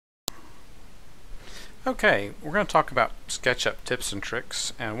Okay, we're going to talk about SketchUp tips and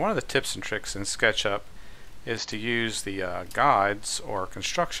tricks, and one of the tips and tricks in SketchUp is to use the guides or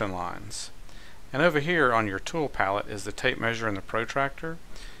construction lines. And over here on your tool palette is the tape measure and the protractor,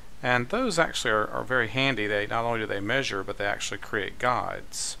 and those actually are very handy. They not only do they measure, but they actually create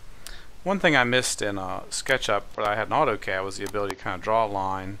guides. One thing I missed in SketchUp where I had an AutoCAD was the ability to kind of draw a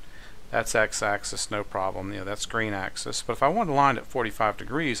line. That's x-axis, no problem, that's green axis. But if I wanted a line at 45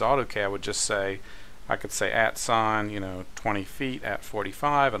 degrees, AutoCAD would just say, I could say @ 20 feet at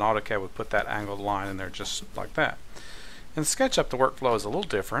 45, and AutoCAD would put that angled line in there just like that. In SketchUp, the workflow is a little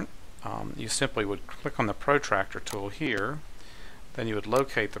different. You simply would click on the protractor tool here, then you would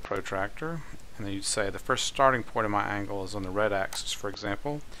locate the protractor, and then you'd say the first starting point of my angle is on the red axis, for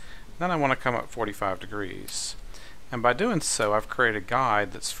example. Then I want to come up 45 degrees. And by doing so, I've created a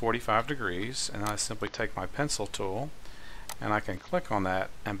guide that's 45 degrees, and I simply take my pencil tool, and I can click on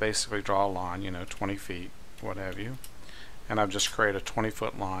that and basically draw a line, 20 feet, what have you. And I've just created a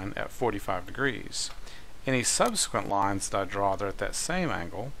 20-foot line at 45 degrees. Any subsequent lines that I draw that are at that same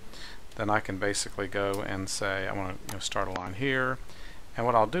angle, then I can basically go and say I want to start a line here. And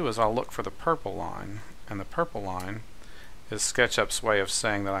what I'll do is I'll look for the purple line. And the purple line is SketchUp's way of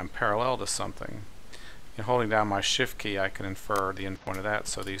saying that I'm parallel to something. Holding down my shift key, I can infer the endpoint of that,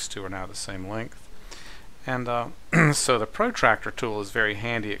 so these two are now the same length. And so the protractor tool is very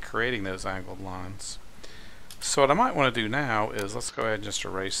handy at creating those angled lines. So what I might want to do now is, let's go ahead and just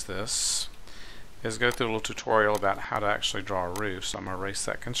erase this, is go through a little tutorial about how to actually draw a roof. So I'm going to erase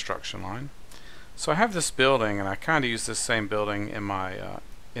that construction line. So I have this building, and I kind of use this same building in my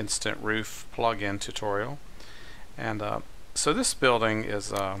instant roof plug-in tutorial. And so this building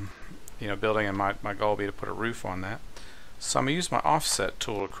is building, and my goal will be to put a roof on that. So I'm going to use my offset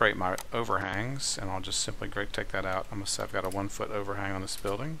tool to create my overhangs, and I'll just simply take that out. I'm going to say I've got a 1-foot overhang on this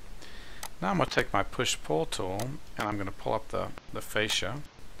building. Now I'm going to take my push-pull tool, and I'm going to pull up the fascia.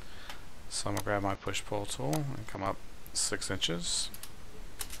 So I'm going to grab my push-pull tool and come up 6 inches.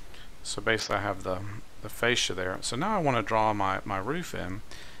 So basically I have the fascia there. So now I want to draw my roof in,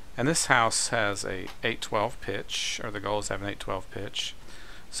 and this house has a 8/12 pitch, or the goal is to have an 8/12 pitch.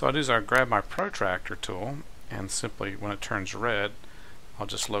 So what I do is I grab my protractor tool, and simply when it turns red, I'll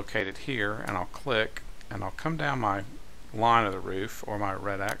just locate it here, and I'll click, and I'll come down my line of the roof, or my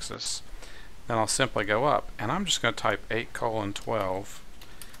red axis. Then I'll simply go up, and I'm just going to type 8:12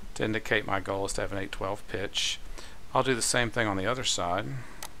 to indicate my goal is to have an 8/12 pitch. I'll do the same thing on the other side,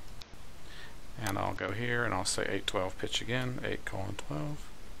 and I'll go here, and I'll say 8/12 pitch again, 8:12.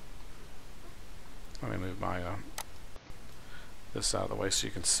 Let me move my this out of the way so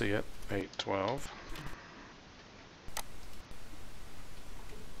you can see it, 8/12.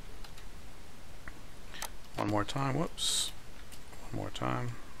 One more time, whoops. One more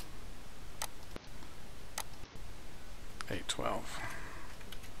time. 8/12.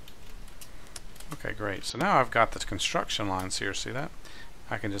 Okay, great. So now I've got the construction lines here, see that?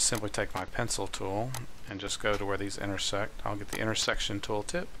 I can just simply take my pencil tool and just go to where these intersect. I'll get the intersection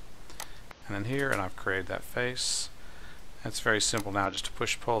tooltip, and then here, and I've created that face. It's very simple now just to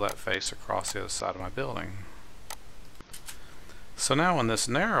push-pull that face across the other side of my building. So now on this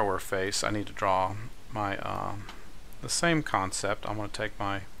narrower face, I need to draw my the same concept. I'm going to take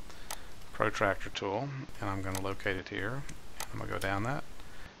my protractor tool, and I'm going to locate it here. I'm going to go down that,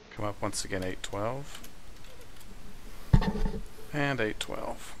 come up once again 8/12 and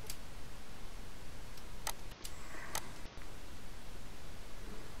 8/12.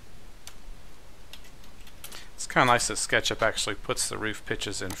 It's kind of nice that SketchUp actually puts the roof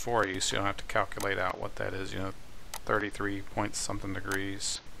pitches in for you, so you don't have to calculate out what that is, 33 point something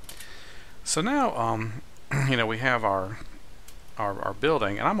degrees. So now we have our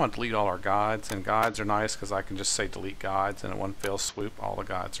building, and I'm going to delete all our guides, and guides are nice because I can just say delete guides, and in one fell swoop all the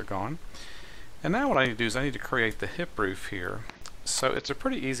guides are gone. And now what I need to do is I need to create the hip roof here. So it's a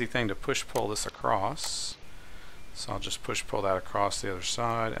pretty easy thing to push-pull this across. So I'll just push-pull that across the other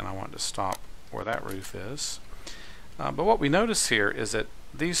side, and I want to stop where that roof is. But what we notice here is that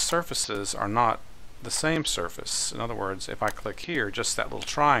these surfaces are not the same surface. In other words, if I click here, just that little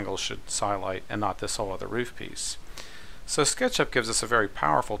triangle should highlight and not this whole other roof piece. So SketchUp gives us a very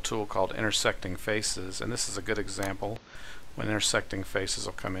powerful tool called intersecting faces, and this is a good example when intersecting faces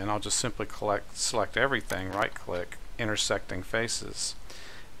will come in. I'll just simply select everything, right click, intersecting faces,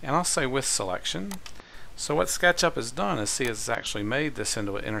 and I'll say with selection. So what SketchUp has done is it's actually made this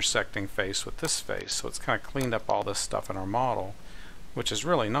into an intersecting face with this face. So it's kind of cleaned up all this stuff in our model, which is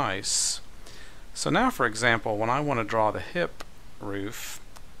really nice. So now, for example, when I want to draw the hip roof,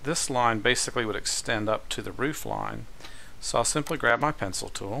 this line basically would extend up to the roof line. So I'll simply grab my pencil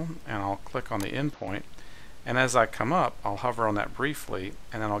tool and I'll click on the end point, and as I come up I'll hover on that briefly,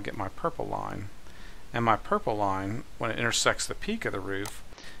 and then I'll get my purple line. And my purple line, when it intersects the peak of the roof,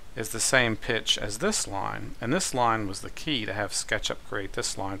 is the same pitch as this line, and this line was the key to have SketchUp create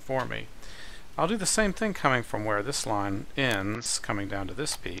this line for me. I'll do the same thing coming from where this line ends, coming down to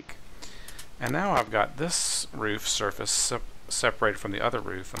this peak, and now I've got this roof surface separated from the other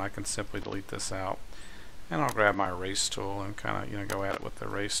roof, and I can simply delete this out, and I'll grab my erase tool and kind of go at it with the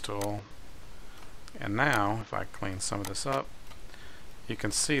erase tool. And now if I clean some of this up, you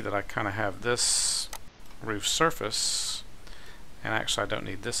can see that I kind of have this roof surface, and actually I don't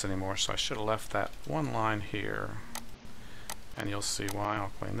need this anymore, so I should have left that one line here, and you'll see why.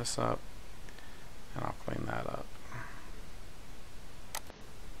 I'll clean this up and I'll clean that up.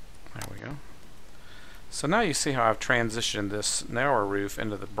 There we go. So now you see how I've transitioned this narrower roof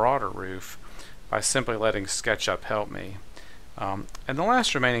into the broader roof by simply letting SketchUp help me. And the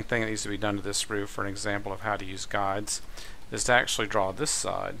last remaining thing that needs to be done to this roof, for an example of how to use guides, is to actually draw this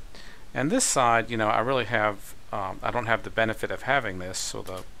side. And this side, I really have, I don't have the benefit of having this, so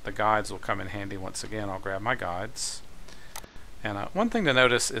the guides will come in handy once again. I'll grab my guides. And one thing to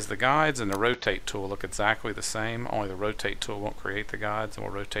notice is the guides and the rotate tool look exactly the same, only the rotate tool won't create the guides and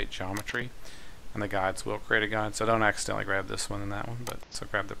will rotate geometry, and the guides will create a guide. So don't accidentally grab this one and that one, so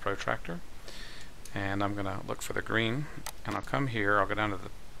grab the protractor. And I'm going to look for the green, and I'll come here, I'll go down to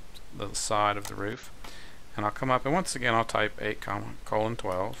the side of the roof, and I'll come up, and once again I'll type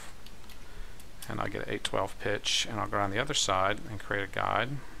 8:12, and I'll get an 812 pitch, and I'll go on the other side and create a guide,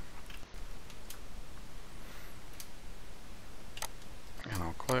 and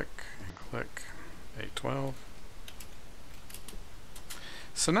I'll click and click 812.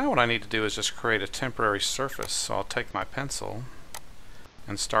 So now what I need to do is just create a temporary surface. So I'll take my pencil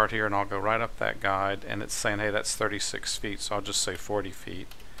and start here, and I'll go right up that guide, and it's saying, hey, that's 36 feet, so I'll just say 40 feet.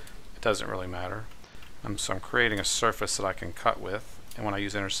 It doesn't really matter. So I'm creating a surface that I can cut with, and when I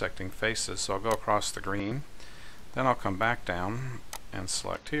use intersecting faces, so I'll go across the green, then I'll come back down and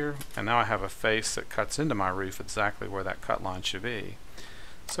select here, and now I have a face that cuts into my roof exactly where that cut line should be.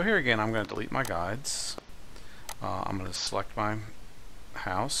 So here again I'm going to delete my guides. I'm going to select my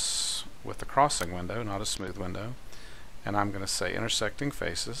house with the crossing window, not a smooth window, and I'm going to say intersecting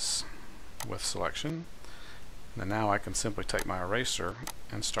faces with selection. And now I can simply take my eraser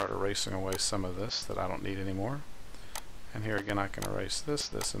and start erasing away some of this that I don't need anymore. And here again I can erase this,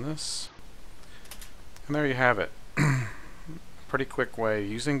 this, and this. And there you have it. Pretty quick way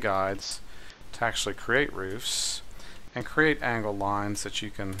using guides to actually create roofs and create angle lines that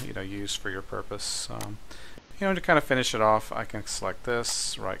you can use for your purpose. To kind of finish it off, I can select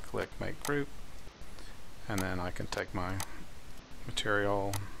this, right click, make group, and then I can take my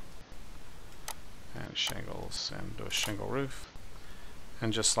material and shingles and do a shingle roof,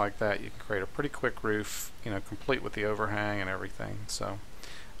 and just like that you can create a pretty quick roof, complete with the overhang and everything. So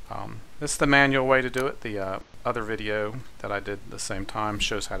this is the manual way to do it. The other video that I did at the same time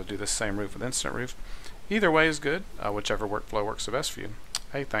shows how to do this same roof with Instant Roof. Either way is good, whichever workflow works the best for you.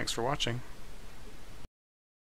 Hey, thanks for watching.